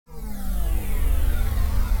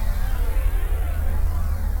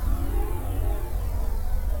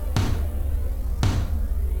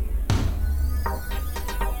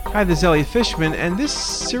Hi, this is Elliot Fishman, and this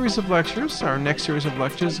series of lectures, our next series of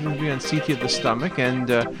lectures, is going to be on CT of the stomach.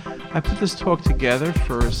 And I put this talk together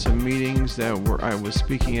for some meetings that I was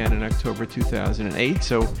speaking at in October 2008.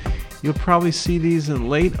 So you'll probably see these in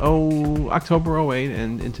late October '08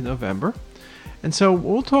 and into November. And so what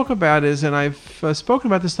we'll talk about is, and I've spoken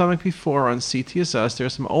about the stomach before on CTSS. There are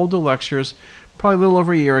some older lectures, probably a little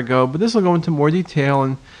over a year ago, but this will go into more detail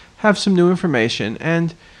and have some new information.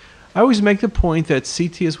 And I always make the point that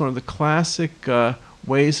CT is one of the classic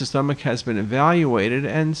ways the stomach has been evaluated,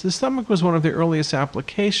 and the stomach was one of the earliest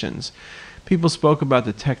applications. People spoke about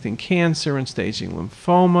detecting cancer and staging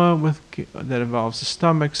lymphoma that involves the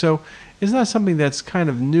stomach. So it's not something that's kind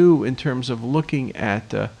of new in terms of looking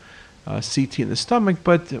at CT in the stomach,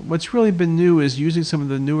 but what's really been new is using some of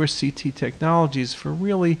the newer CT technologies for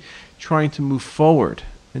really trying to move forward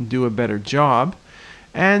and do a better job.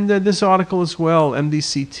 And this article as well,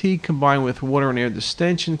 MDCT combined with water and air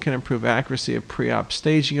distension can improve accuracy of pre-op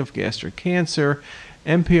staging of gastric cancer.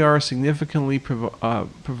 MPR significantly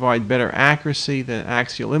provide better accuracy than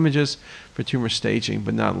axial images for tumor staging,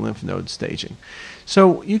 but not lymph node staging.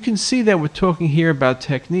 So you can see that we're talking here about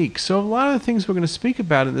technique. So a lot of the things we're going to speak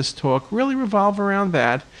about in this talk really revolve around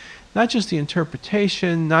that. Not just the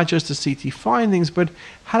interpretation, not just the CT findings, but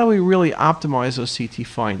how do we really optimize those CT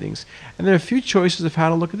findings? And there are a few choices of how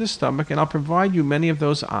to look at the stomach, and I'll provide you many of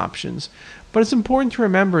those options. But it's important to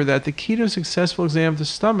remember that the key to a successful exam of the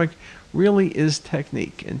stomach really is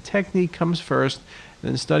technique. And technique comes first,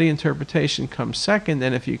 then study interpretation comes second,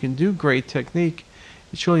 and if you can do great technique,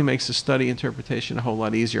 it surely makes the study interpretation a whole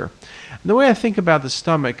lot easier. And the way I think about the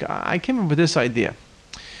stomach, I came up with this idea.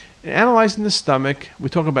 In analyzing the stomach, we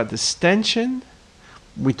talk about distension,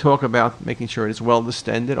 we talk about making sure it is well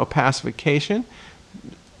distended, opacification,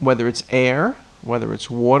 whether it's air, whether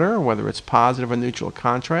it's water, whether it's positive or neutral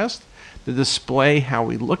contrast, the display, how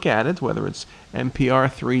we look at it, whether it's MPR,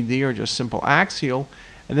 3D, or just simple axial,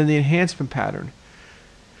 and then the enhancement pattern.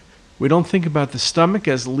 We don't think about the stomach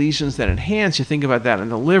as lesions that enhance. You think about that in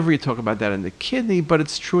the liver, you talk about that in the kidney, but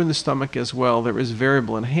it's true in the stomach as well. There is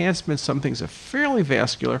variable enhancement. Some things are fairly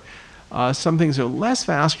vascular. Some things are less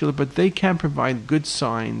vascular, but they can provide good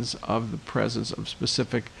signs of the presence of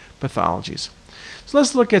specific pathologies. So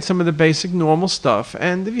let's look at some of the basic normal stuff.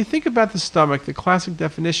 And if you think about the stomach, the classic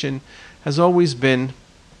definition has always been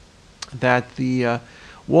that the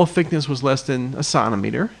wall thickness was less than a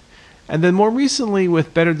centimeter. And then more recently,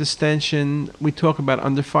 with better distension, we talk about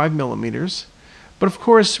under 5 millimeters. But of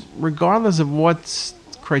course, regardless of what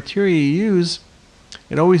criteria you use,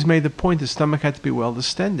 it always made the point the stomach had to be well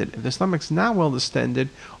distended. If the stomach's not well distended,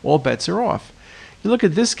 all bets are off. You look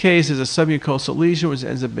at this case as a submucosal lesion, which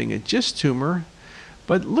ends up being a GIST tumor.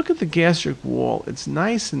 But look at the gastric wall. It's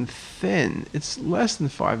nice and thin. It's less than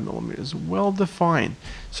 5 millimeters, well defined.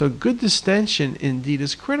 So good distension indeed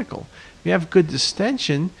is critical. If you have good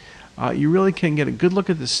distension, you really can get a good look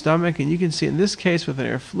at the stomach, and you can see in this case with an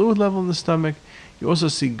air fluid level in the stomach, you also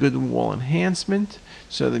see good wall enhancement.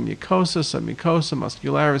 So the mucosa, submucosa,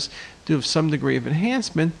 muscularis do have some degree of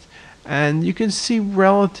enhancement, and you can see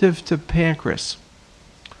relative to pancreas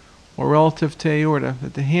or relative to aorta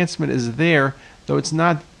that the enhancement is there, though it's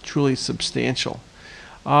not truly substantial.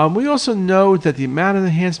 We also know that the amount of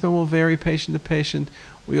enhancement will vary patient to patient.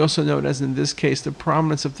 We also note, as in this case, the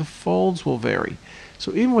prominence of the folds will vary.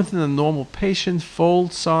 So even within a normal patient,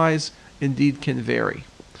 fold size indeed can vary.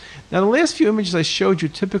 Now, the last few images I showed you,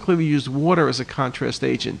 typically we use water as a contrast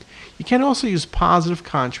agent. You can also use positive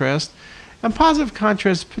contrast, and positive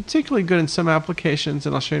contrast is particularly good in some applications,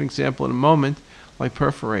 and I'll show you an example in a moment, like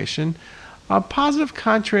perforation. Positive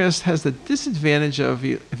contrast has the disadvantage of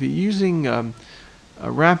if you're using a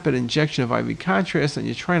rapid injection of IV contrast and you're trying